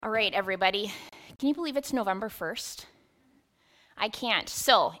All right, everybody. Can you believe it's November 1st? I can't.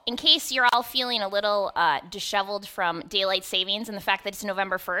 So, in case you're all feeling a little disheveled from daylight savings and the fact that it's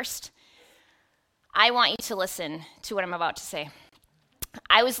November 1st, I want you to listen to what I'm about to say.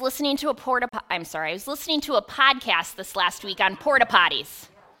 I was listening to a podcast this last week on porta potties.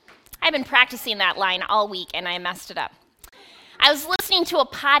 I've been practicing that line all week and I messed it up. I was listening to a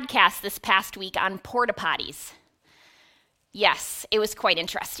podcast this past week on porta potties. Yes, it was quite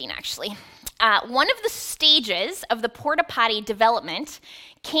interesting, actually. One of the stages of the porta potty development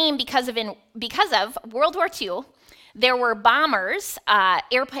came because of World War II. There were bombers,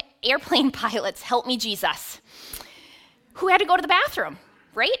 airplane pilots, help me Jesus, who had to go to the bathroom,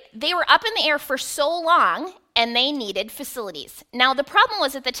 right? They were up in the air for so long, and they needed facilities. Now, the problem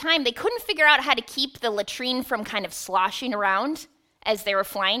was at the time, they couldn't figure out how to keep the latrine from kind of sloshing around as they were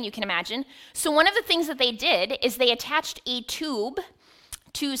flying, you can imagine. So one of the things that they did is they attached a tube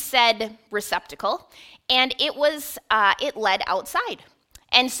to said receptacle, and it led outside.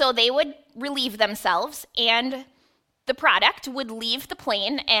 And so they would relieve themselves, and the product would leave the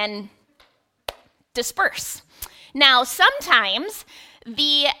plane and disperse. Now, sometimes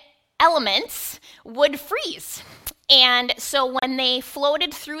the elements would freeze. And so when they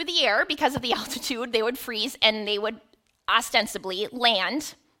floated through the air because of the altitude, they would freeze and they would ostensibly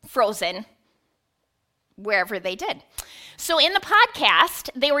land frozen wherever they did. So in the podcast,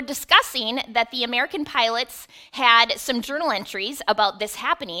 they were discussing that the American pilots had some journal entries about this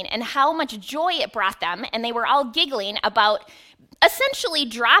happening and how much joy it brought them, and they were all giggling about essentially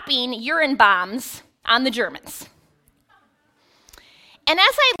dropping urine bombs on the Germans. And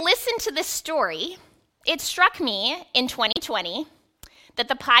as I listened to this story, it struck me in 2020 that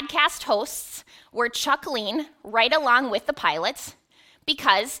the podcast hosts were chuckling right along with the pilots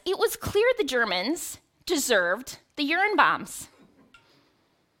because it was clear the Germans deserved the urine bombs.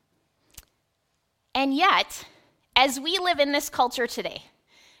 And yet, as we live in this culture today,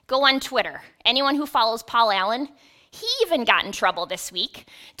 go on Twitter. Anyone who follows Paul Allen, he even got in trouble this week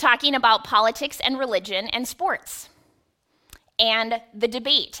talking about politics and religion and sports and the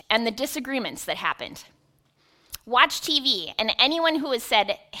debate and the disagreements that happened. Watch TV, and anyone who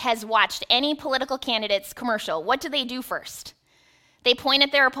has watched any political candidate's commercial, what do they do first? They point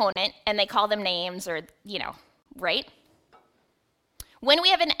at their opponent and they call them names or, right? When we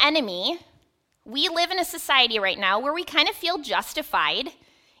have an enemy, we live in a society right now where we kind of feel justified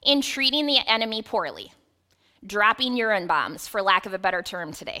in treating the enemy poorly, dropping urine bombs, for lack of a better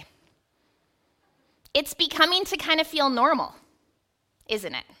term today. It's becoming to kind of feel normal,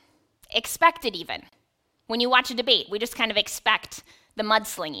 isn't it? Expected even. When you watch a debate, we just kind of expect the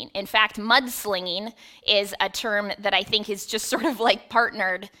mudslinging. In fact, mudslinging is a term that I think is just sort of like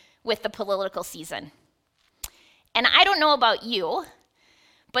partnered with the political season. And I don't know about you,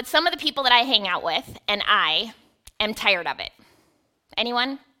 but some of the people that I hang out with and I am tired of it.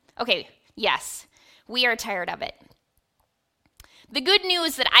 Anyone? Okay, yes, we are tired of it. The good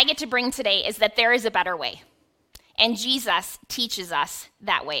news that I get to bring today is that there is a better way, and Jesus teaches us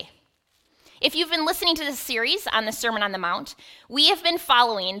that way. If you've been listening to this series on the Sermon on the Mount, we have been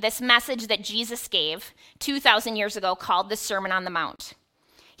following this message that Jesus gave 2,000 years ago called the Sermon on the Mount.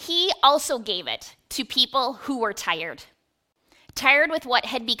 He also gave it to people who were tired with what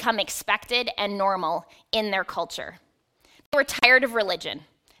had become expected and normal in their culture. They were tired of religion.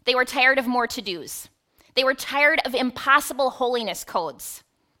 They were tired of more to-dos. They were tired of impossible holiness codes.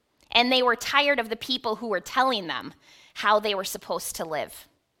 And they were tired of the people who were telling them how they were supposed to live.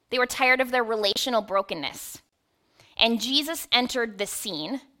 They were tired of their relational brokenness. And Jesus entered the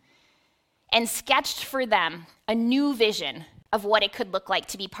scene and sketched for them a new vision of what it could look like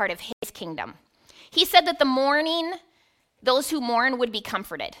to be part of his kingdom. He said that those who mourn would be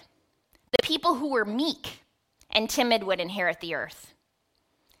comforted. The people who were meek and timid would inherit the earth.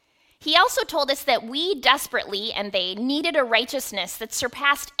 He also told us that we desperately, and they needed a righteousness that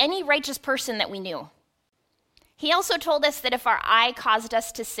surpassed any righteous person that we knew. He also told us that if our eye caused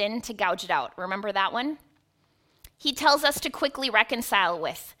us to sin, to gouge it out. Remember that one? He tells us to quickly reconcile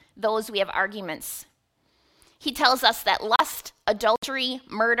with those we have arguments. He tells us that lust, adultery,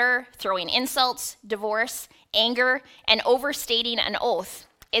 murder, throwing insults, divorce, anger, and overstating an oath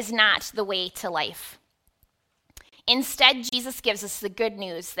is not the way to life. Instead, Jesus gives us the good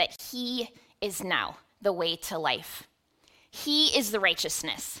news that he is now the way to life. He is the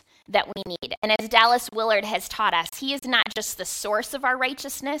righteousness that we need. And as Dallas Willard has taught us, he is not just the source of our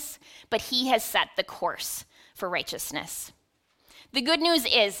righteousness, but he has set the course for righteousness. The good news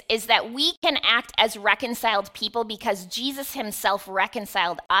is that we can act as reconciled people because Jesus himself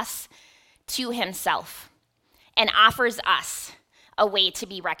reconciled us to himself and offers us a way to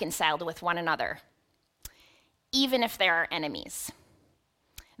be reconciled with one another, even if there are enemies.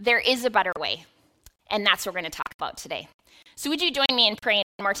 There is a better way, and that's what we're going to talk about today. So would you join me in praying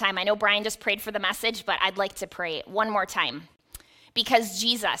one more time? I know Brian just prayed for the message, but I'd like to pray one more time. Because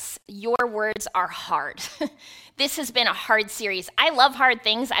Jesus, your words are hard. This has been a hard series. I love hard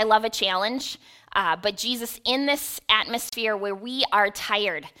things. I love a challenge. But Jesus, in this atmosphere where we are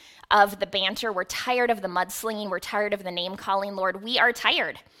tired of the banter, we're tired of the mudslinging, we're tired of the name calling, Lord, we are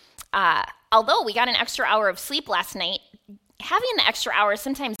tired. Although we got an extra hour of sleep last night, having the extra hour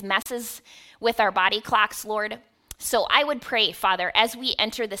sometimes messes with our body clocks, Lord. So I would pray, Father, as we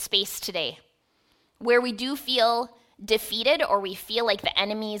enter the space today, where we do feel defeated, or we feel like the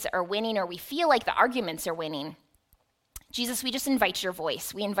enemies are winning, or we feel like the arguments are winning, Jesus, we just invite your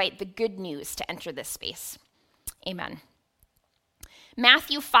voice. We invite the good news to enter this space. Amen.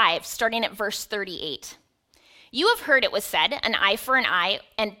 Matthew 5, starting at verse 38. You have heard it was said, an eye for an eye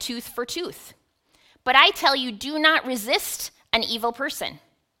and tooth for tooth. But I tell you, do not resist an evil person.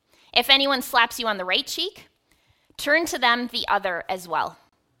 If anyone slaps you on the right cheek, turn to them the other as well.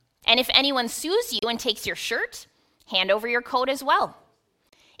 And if anyone sues you and takes your shirt, hand over your coat as well.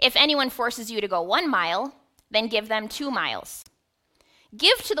 If anyone forces you to go 1 mile, then give them 2 miles.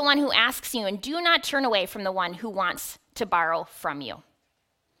 Give to the one who asks you, and do not turn away from the one who wants to borrow from you.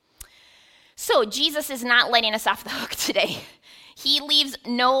 So Jesus is not letting us off the hook today. He leaves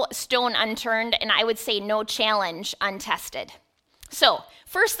no stone unturned, and I would say no challenge untested. So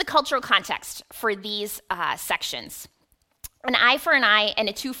first, the cultural context for these sections. An eye for an eye and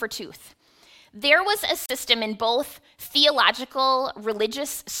a tooth for tooth. There was a system in both theological,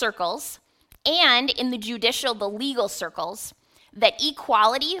 religious circles and in the judicial, the legal circles, that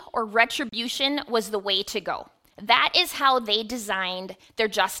equality or retribution was the way to go. That is how they designed their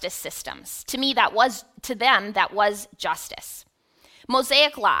justice systems. To them, that was justice.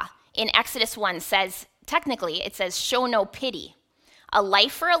 Mosaic law in Exodus 1 says, technically, it says, show no pity. A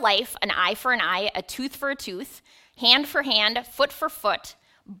life for a life, an eye for an eye, a tooth for a tooth, hand for hand, foot for foot,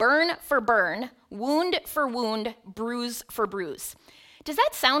 burn for burn, wound for wound, bruise for bruise. Does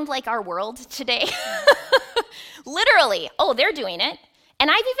that sound like our world today? Literally, they're doing it. And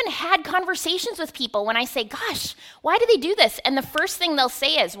I've even had conversations with people when I say, gosh, why do they do this? And the first thing they'll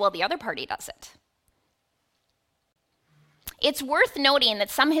say is, well, the other party does it. It's worth noting that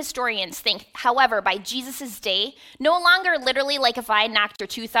some historians think, however, by Jesus' day, no longer literally like if I knocked your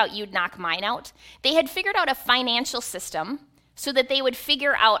tooth out, you'd knock mine out. They had figured out a financial system so that they would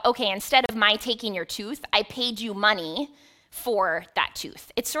figure out, okay, instead of my taking your tooth, I paid you money for that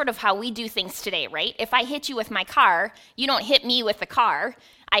tooth. It's sort of how we do things today, right? If I hit you with my car, you don't hit me with the car.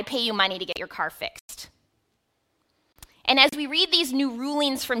 I pay you money to get your car fixed. And as we read these new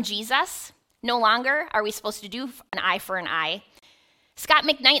rulings from Jesus, no longer are we supposed to do an eye for an eye. Scott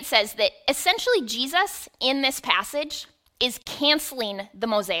McKnight says that essentially Jesus in this passage is canceling the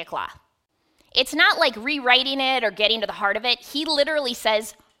Mosaic law. It's not like rewriting it or getting to the heart of it. He literally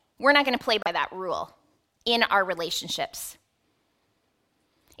says, we're not going to play by that rule in our relationships.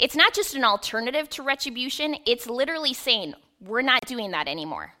 It's not just an alternative to retribution. It's literally saying, we're not doing that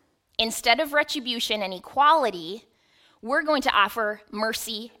anymore. Instead of retribution and equality, we're going to offer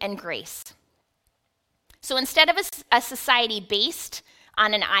mercy and grace. So instead of a society based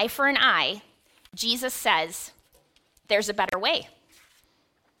on an eye for an eye, Jesus says, there's a better way.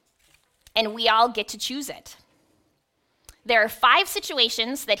 And we all get to choose it. There are 5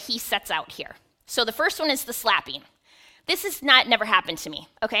 situations that he sets out here. So the first one is the slapping. This has never happened to me,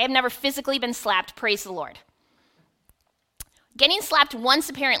 okay? I've never physically been slapped, praise the Lord. Getting slapped once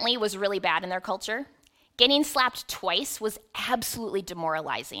apparently was really bad in their culture. Getting slapped twice was absolutely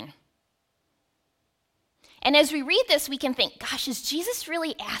demoralizing. And as we read this, we can think, gosh, is Jesus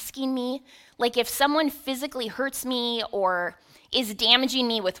really asking me? Like if someone physically hurts me or is damaging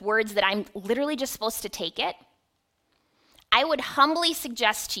me with words that I'm literally just supposed to take it? I would humbly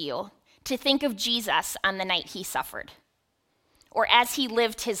suggest to you to think of Jesus on the night he suffered or as he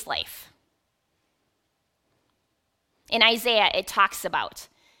lived his life. In Isaiah, it talks about,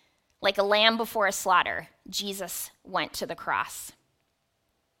 like a lamb before a slaughter, Jesus went to the cross.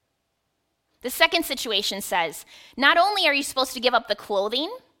 The second situation says, not only are you supposed to give up the clothing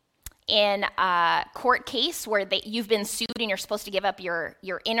in a court case where you've been sued and you're supposed to give up your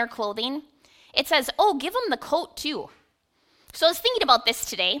inner clothing, it says, give them the coat too. So I was thinking about this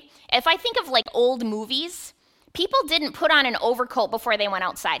today. If I think of like old movies, people didn't put on an overcoat before they went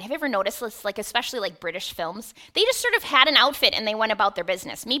outside. Have you ever noticed this, like especially like British films? They just sort of had an outfit and they went about their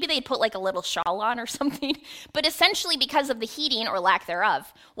business. Maybe they'd put like a little shawl on or something, but essentially because of the heating or lack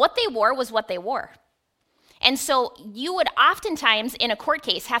thereof, what they wore was what they wore. And so you would oftentimes, in a court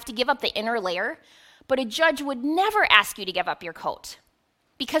case, have to give up the inner layer, but a judge would never ask you to give up your coat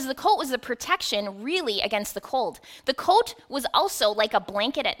because the coat was the protection really against the cold. The coat was also like a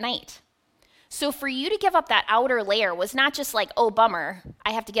blanket at night. So for you to give up that outer layer was not just like, oh, bummer,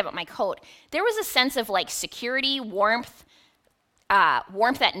 I have to give up my coat. There was a sense of like security, warmth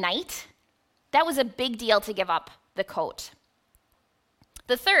at night. That was a big deal to give up the coat.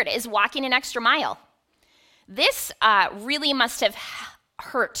 The third is walking an extra mile. This really must have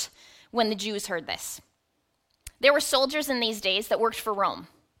hurt when the Jews heard this. There were soldiers in these days that worked for Rome,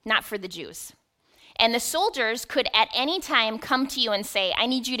 not for the Jews. And the soldiers could at any time come to you and say, I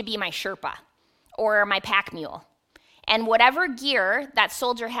need you to be my Sherpa or my pack mule. And whatever gear that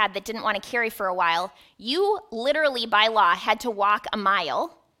soldier had that didn't want to carry for a while, you literally by law had to walk a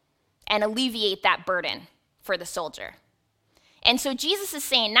mile and alleviate that burden for the soldier. And so Jesus is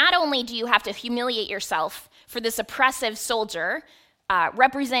saying, not only do you have to humiliate yourself for this oppressive soldier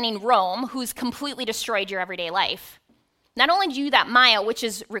representing Rome who's completely destroyed your everyday life, not only do you do that mile, which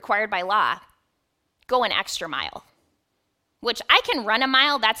is required by law, go an extra mile. Which I can run a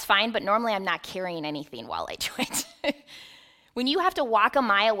mile, that's fine, but normally I'm not carrying anything while I do it. When you have to walk a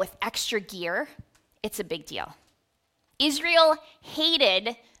mile with extra gear, it's a big deal. Israel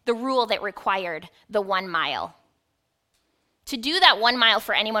hated the rule that required the 1 mile. To do that 1 mile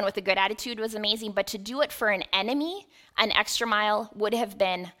for anyone with a good attitude was amazing, but to do it for an enemy, an extra mile would have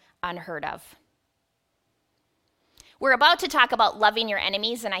been unheard of. We're about to talk about loving your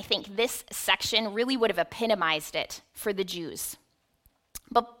enemies, and I think this section really would have epitomized it for the Jews.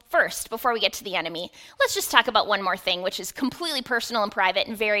 But first, before we get to the enemy, let's just talk about one more thing, which is completely personal and private,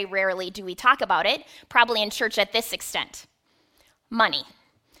 and very rarely do we talk about it, probably in church at this extent. Money.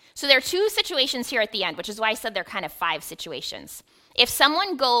 So there are 2 situations here at the end, which is why I said they're kind of 5 situations. If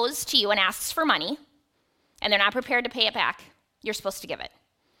someone goes to you and asks for money, and they're not prepared to pay it back, you're supposed to give it.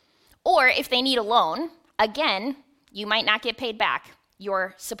 Or if they need a loan, again, you might not get paid back.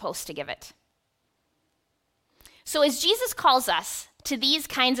 You're supposed to give it. So as Jesus calls us to these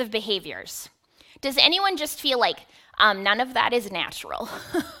kinds of behaviors, does anyone just feel like none of that is natural?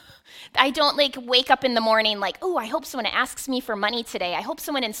 I don't wake up in the morning like, oh, I hope someone asks me for money today. I hope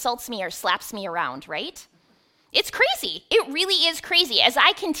someone insults me or slaps me around, right? It's crazy. It really is crazy. As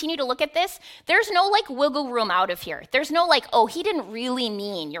I continue to look at this, there's no wiggle room out of here. There's no oh, he didn't really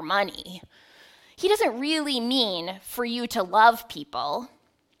mean your money. He doesn't really mean for you to love people.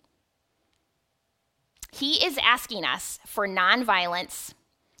 He is asking us for nonviolence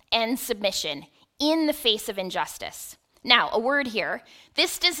and submission in the face of injustice. Now, a word here.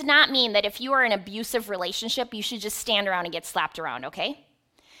 This does not mean that if you are in an abusive relationship, you should just stand around and get slapped around, okay?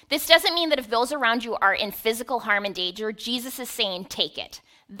 This doesn't mean that if those around you are in physical harm and danger, Jesus is saying, take it.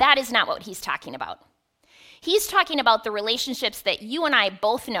 That is not what he's talking about. He's talking about the relationships that you and I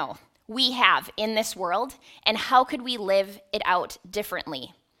both know we have in this world, and how could we live it out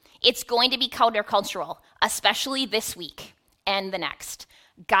differently? It's going to be countercultural, especially this week and the next.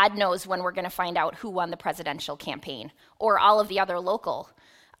 God knows when we're going to find out who won the presidential campaign, or all of the other local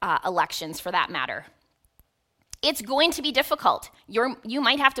elections for that matter. It's going to be difficult. You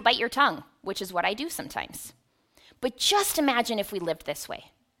might have to bite your tongue, which is what I do sometimes. But just imagine if we lived this way.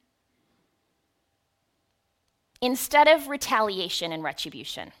 Instead of retaliation and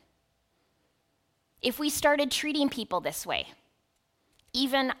retribution, if we started treating people this way,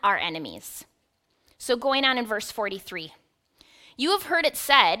 even our enemies. So going on in verse 43, you have heard it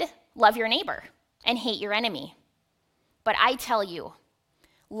said, love your neighbor and hate your enemy. But I tell you,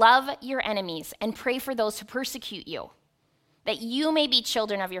 love your enemies and pray for those who persecute you, that you may be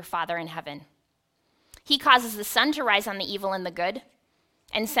children of your Father in heaven. He causes the sun to rise on the evil and the good,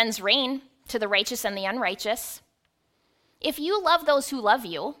 and sends rain to the righteous and the unrighteous. If you love those who love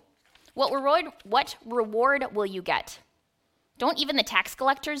you, what reward will you get? Don't even the tax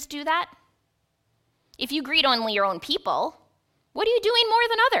collectors do that? If you greet only your own people, what are you doing more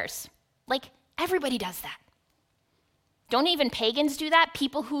than others? Everybody does that. Don't even pagans do that?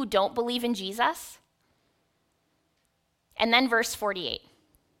 People who don't believe in Jesus? And then verse 48.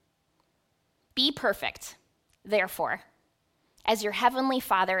 Be perfect, therefore, as your heavenly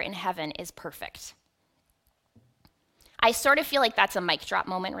Father in heaven is perfect. I sort of feel like that's a mic drop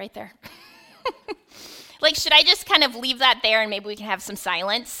moment right there. Should I just kind of leave that there and maybe we can have some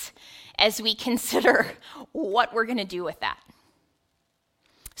silence as we consider what we're going to do with that?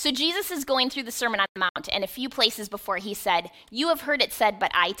 So Jesus is going through the Sermon on the Mount, and a few places before he said, you have heard it said,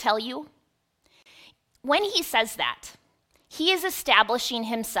 but I tell you. When he says that, he is establishing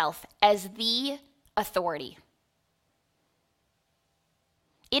himself as the authority.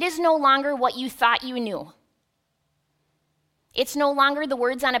 It is no longer what you thought you knew It's no longer the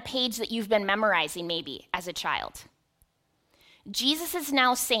words on a page that you've been memorizing maybe as a child. Jesus is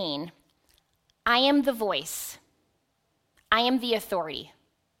now saying, I am the voice. I am the authority.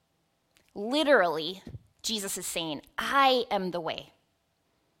 Literally, Jesus is saying, I am the way.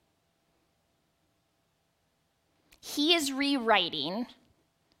 He is rewriting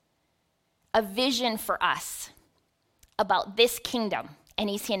a vision for us about this kingdom, and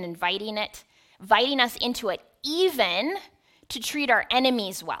he's inviting us into it, even to treat our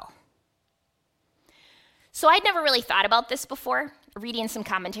enemies well. So I'd never really thought about this before, reading some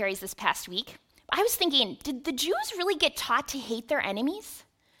commentaries this past week. I was thinking, did the Jews really get taught to hate their enemies?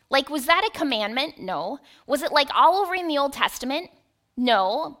 Like, was that a commandment? No. Was it like all over in the Old Testament?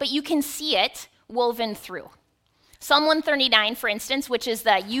 No, but you can see it woven through. Psalm 139, for instance, which is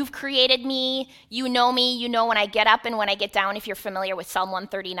the you've created me, you know when I get up and when I get down, if you're familiar with Psalm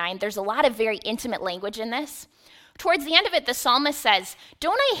 139. There's a lot of very intimate language in this. Towards the end of it, the psalmist says,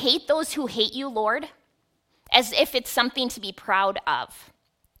 don't I hate those who hate you, Lord? As if it's something to be proud of.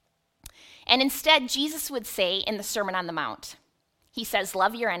 And instead, Jesus would say in the Sermon on the Mount, he says,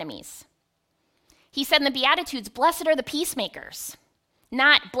 love your enemies. He said in the Beatitudes, blessed are the peacemakers,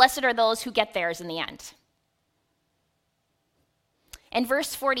 not blessed are those who get theirs in the end. And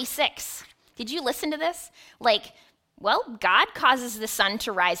verse 46, did you listen to this? God causes the sun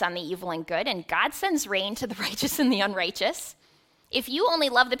to rise on the evil and good, and God sends rain to the righteous and the unrighteous. If you only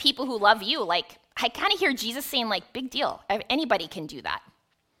love the people who love you, I kind of hear Jesus saying, big deal. Anybody can do that.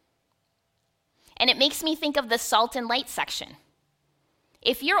 And it makes me think of the salt and light section.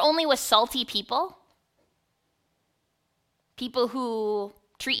 If you're only with salty people who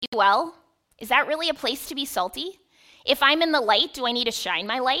treat you well, is that really a place to be salty? If I'm in the light, do I need to shine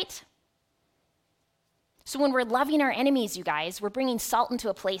my light? So when we're loving our enemies, you guys, we're bringing salt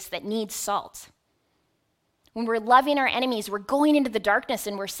into a place that needs salt. When we're loving our enemies, we're going into the darkness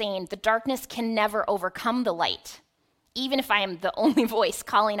and we're saying the darkness can never overcome the light, even if I am the only voice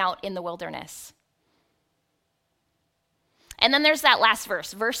calling out in the wilderness. And then there's that last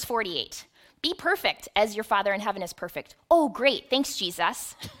verse, verse 48. Be perfect as your Father in heaven is perfect. Oh, great. Thanks,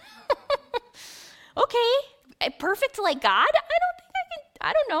 Jesus. Okay. Perfect like God?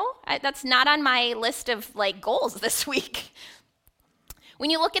 I don't know. That's not on my list of goals this week. When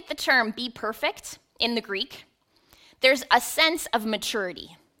you look at the term be perfect in the Greek, there's a sense of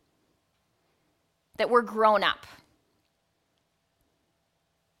maturity, that we're grown up,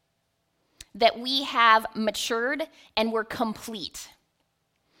 that we have matured and we're complete.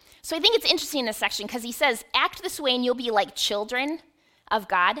 So I think it's interesting in this section because he says, act this way and you'll be like children of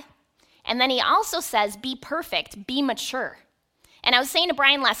God. And then he also says, be perfect, be mature. And I was saying to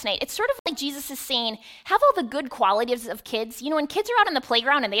Brian last night, it's sort of like Jesus is saying, have all the good qualities of kids. When kids are out on the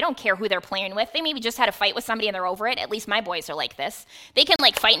playground and they don't care who they're playing with, they maybe just had a fight with somebody and they're over it. At least my boys are like this. They can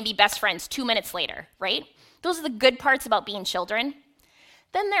fight and be best friends 2 minutes later, right? Those are the good parts about being children.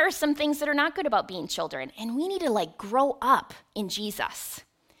 Then there are some things that are not good about being children. And we need to grow up in Jesus.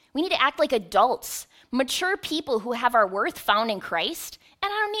 We need to act like adults, mature people who have our worth found in Christ.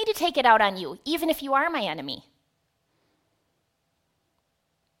 And I don't need to take it out on you, even if you are my enemy.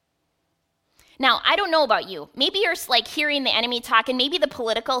 Now, I don't know about you. Maybe you're hearing the enemy talk, and maybe the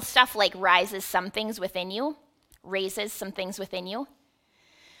political stuff raises some things within you. Or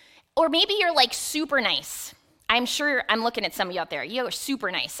maybe you're super nice. I'm sure I'm looking at some of you out there. You're super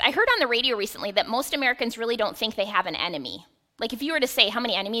nice. I heard on the radio recently that most Americans really don't think they have an enemy. If you were to say, how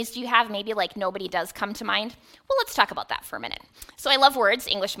many enemies do you have? Maybe nobody does come to mind. Well, let's talk about that for a minute. So I love words,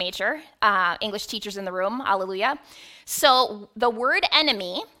 English major, English teachers in the room, hallelujah. So the word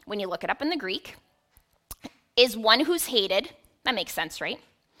enemy, when you look it up in the Greek, is one who's hated. That makes sense, right?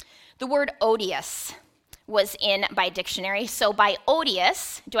 The word odious was in by dictionary. So by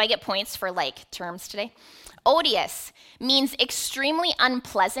odious, do I get points for terms today? Odious means extremely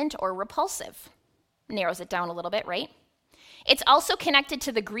unpleasant or repulsive. Narrows it down a little bit, right? It's also connected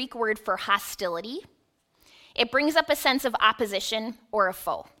to the Greek word for hostility. It brings up a sense of opposition or a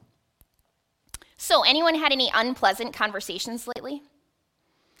foe. So, anyone had any unpleasant conversations lately?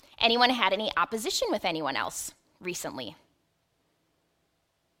 Anyone had any opposition with anyone else recently?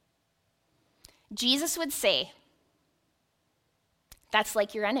 Jesus would say, that's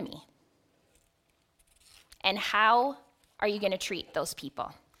like your enemy. And how are you going to treat those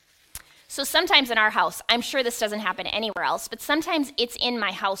people? So sometimes in our house, I'm sure this doesn't happen anywhere else, but sometimes it's in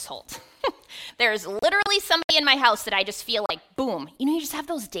my household. There's literally somebody in my house that I just feel boom. You just have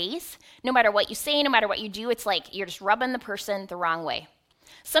those days. No matter what you say, no matter what you do, it's you're just rubbing the person the wrong way.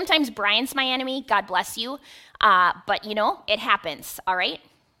 Sometimes Brian's my enemy. God bless you. But it happens, all right?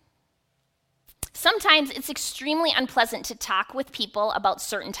 Sometimes it's extremely unpleasant to talk with people about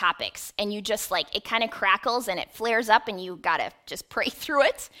certain topics, and you just it kind of crackles and it flares up, and you gotta just pray through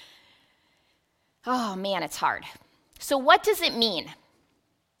it. Oh man, it's hard. So, what does it mean?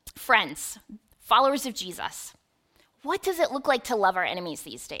 Friends, followers of Jesus, what does it look like to love our enemies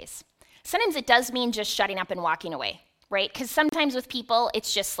these days? Sometimes it does mean just shutting up and walking away, right? Because sometimes with people,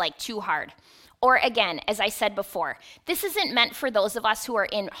 it's just too hard. Or again, as I said before, this isn't meant for those of us who are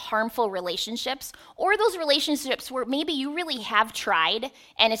in harmful relationships or those relationships where maybe you really have tried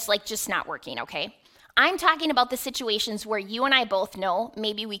and it's just not working, okay? I'm talking about the situations where you and I both know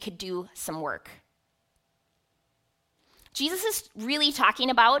maybe we could do some work. Jesus is really talking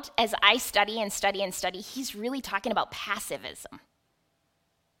about, as I study, he's really talking about pacifism.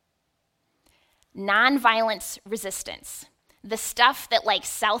 Nonviolence resistance. The stuff that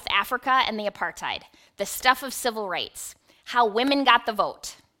South Africa and the apartheid, the stuff of civil rights, how women got the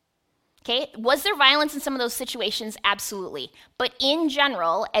vote. Okay, was there violence in some of those situations? Absolutely. But in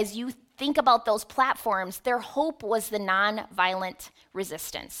general, as you think about those platforms, their hope was the nonviolent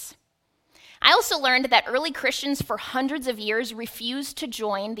resistance. I also learned that early Christians for hundreds of years refused to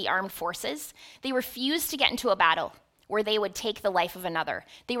join the armed forces. They refused to get into a battle where they would take the life of another.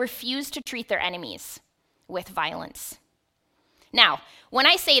 They refused to treat their enemies with violence. Now, when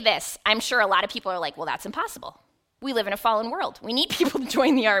I say this, I'm sure a lot of people are well, that's impossible. We live in a fallen world. We need people to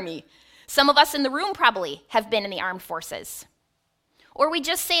join the army. Some of us in the room probably have been in the armed forces. Or we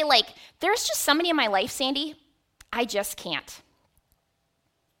just say there's just somebody in my life, Sandy, I just can't.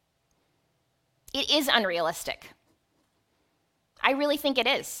 It is unrealistic. I really think it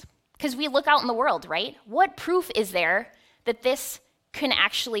is. Because we look out in the world, right? What proof is there that this can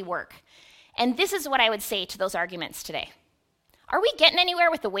actually work? And this is what I would say to those arguments today. Are we getting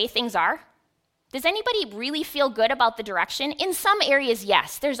anywhere with the way things are? Does anybody really feel good about the direction? In some areas,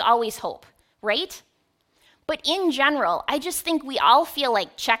 yes, there's always hope, right? But in general, I just think we all feel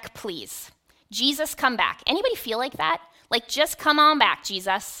check, please. Jesus, come back. Anybody feel like that? Just come on back,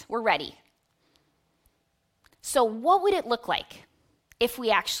 Jesus. We're ready. So what would it look like if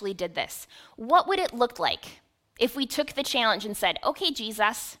we actually did this? What would it look like if we took the challenge and said, okay,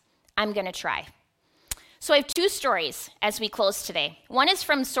 Jesus, I'm going to try? So I have two stories as we close today. One is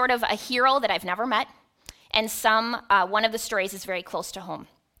from sort of a hero that I've never met, and one of the stories is very close to home.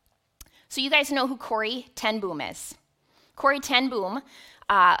 So you guys know who Corrie ten Boom is. Corrie ten Boom,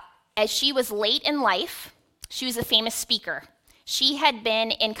 as she was late in life, she was a famous speaker. She had been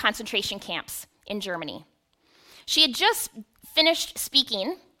in concentration camps in Germany. She had just finished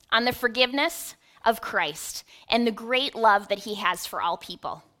speaking on the forgiveness of Christ and the great love that he has for all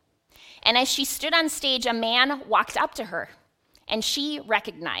people. And as she stood on stage, a man walked up to her, and she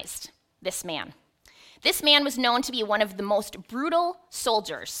recognized this man. This man was known to be one of the most brutal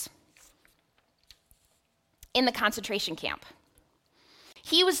soldiers in the concentration camp.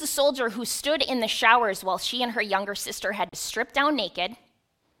 He was the soldier who stood in the showers while she and her younger sister had to strip down naked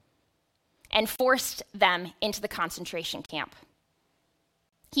and forced them into the concentration camp.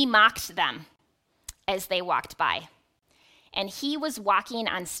 He mocked them as they walked by. And he was walking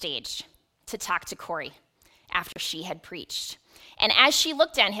on stage to talk to Corrie after she had preached. And as she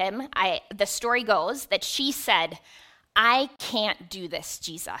looked at him, the story goes that she said, I can't do this,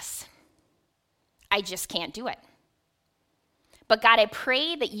 Jesus. I just can't do it. But God, I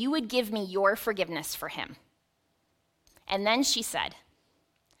pray that you would give me your forgiveness for him. And then she said,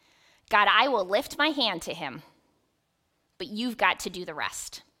 God, I will lift my hand to him, but you've got to do the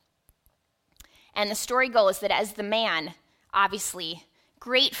rest. And the story goes that as the man obviously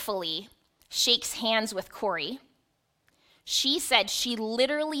gratefully shakes hands with Corrie, she said she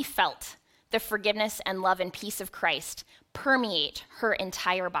literally felt the forgiveness and love and peace of Christ permeate her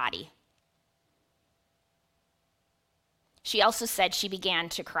entire body. She also said she began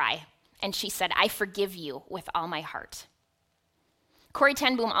to cry, and she said, I forgive you with all my heart. Corrie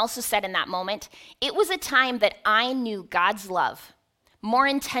ten Boom also said in that moment, it was a time that I knew God's love more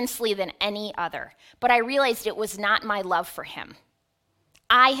intensely than any other, but I realized it was not my love for him.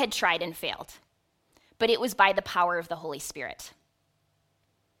 I had tried and failed, but it was by the power of the Holy Spirit.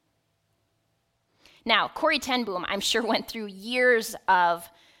 Now, Corrie ten Boom, I'm sure, went through years of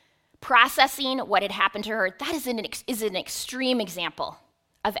processing what had happened to her. That is an extreme example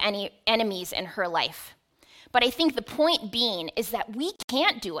of any enemies in her life. But I think the point being is that we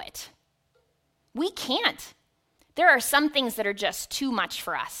can't do it. We can't. There are some things that are just too much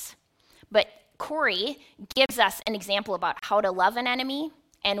for us. But Corrie gives us an example about how to love an enemy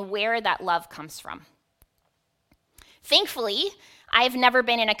and where that love comes from. Thankfully, I've never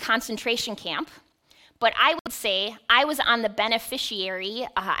been in a concentration camp, but I would say I was on the beneficiary,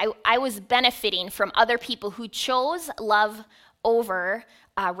 I was benefiting from other people who chose love over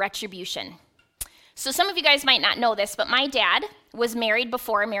retribution. So some of you guys might not know this, but my dad was married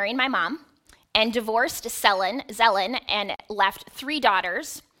before marrying my mom and divorced Zelen and left 3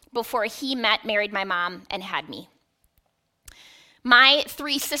 daughters before he married my mom, and had me. My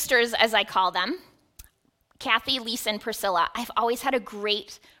 3 sisters, as I call them, Kathy, Lisa, and Priscilla, I've always had a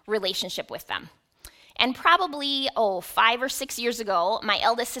great relationship with them. And probably, 5 or 6 years ago, my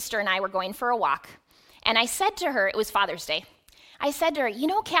eldest sister and I were going for a walk, and I said to her, it was Father's Day, I said to her, you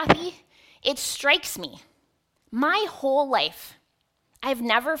know, Kathy, it strikes me, my whole life, I've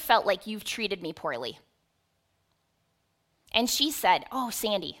never felt like you've treated me poorly. And she said, oh,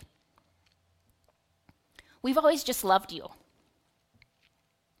 Sandy, we've always just loved you.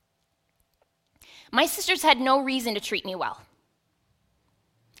 My sisters had no reason to treat me well.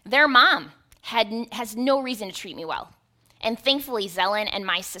 Their mom has no reason to treat me well. And thankfully, Zelen and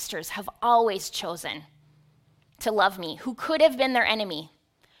my sisters have always chosen to love me, who could have been their enemy.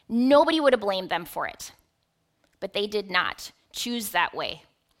 Nobody would have blamed them for it. But they did not choose that way.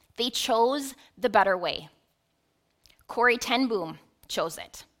 They chose the better way. Corrie ten Boom chose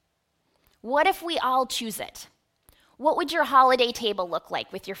it. What if we all choose it? What would your holiday table look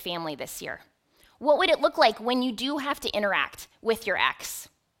like with your family this year? What would it look like when you do have to interact with your ex?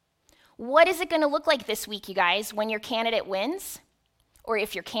 What is it going to look like this week, you guys, when your candidate wins or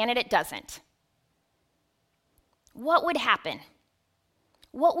if your candidate doesn't? What would happen?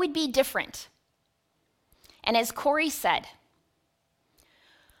 What would be different? And as Corrie said,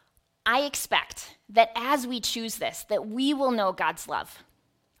 I expect that as we choose this, that we will know God's love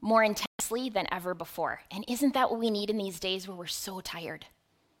more intensely than ever before. And isn't that what we need in these days where we're so tired?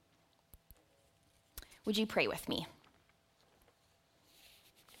 Would you pray with me?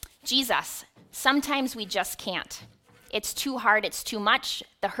 Jesus, sometimes we just can't. It's too hard, it's too much,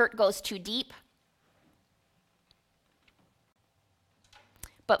 the hurt goes too deep.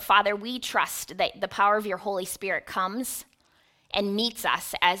 But Father, we trust that the power of your Holy Spirit comes and meets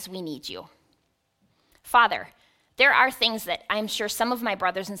us as we need you. Father, there are things that I'm sure some of my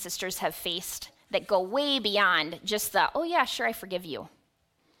brothers and sisters have faced that go way beyond just the, oh yeah, sure, I forgive you.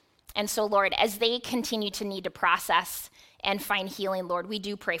 And so, Lord, as they continue to need to process and find healing, Lord, we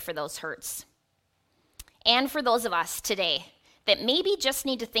do pray for those hurts. And for those of us today that maybe just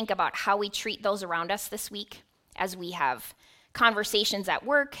need to think about how we treat those around us this week as we have conversations at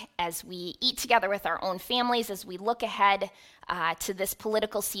work, as we eat together with our own families, as we look ahead to this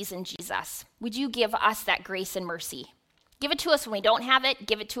political season, Jesus, would you give us that grace and mercy? Give it to us when we don't have it.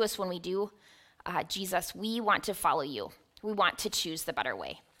 Give it to us when we do. Jesus, we want to follow you. We want to choose the better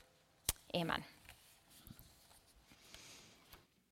way. Amen.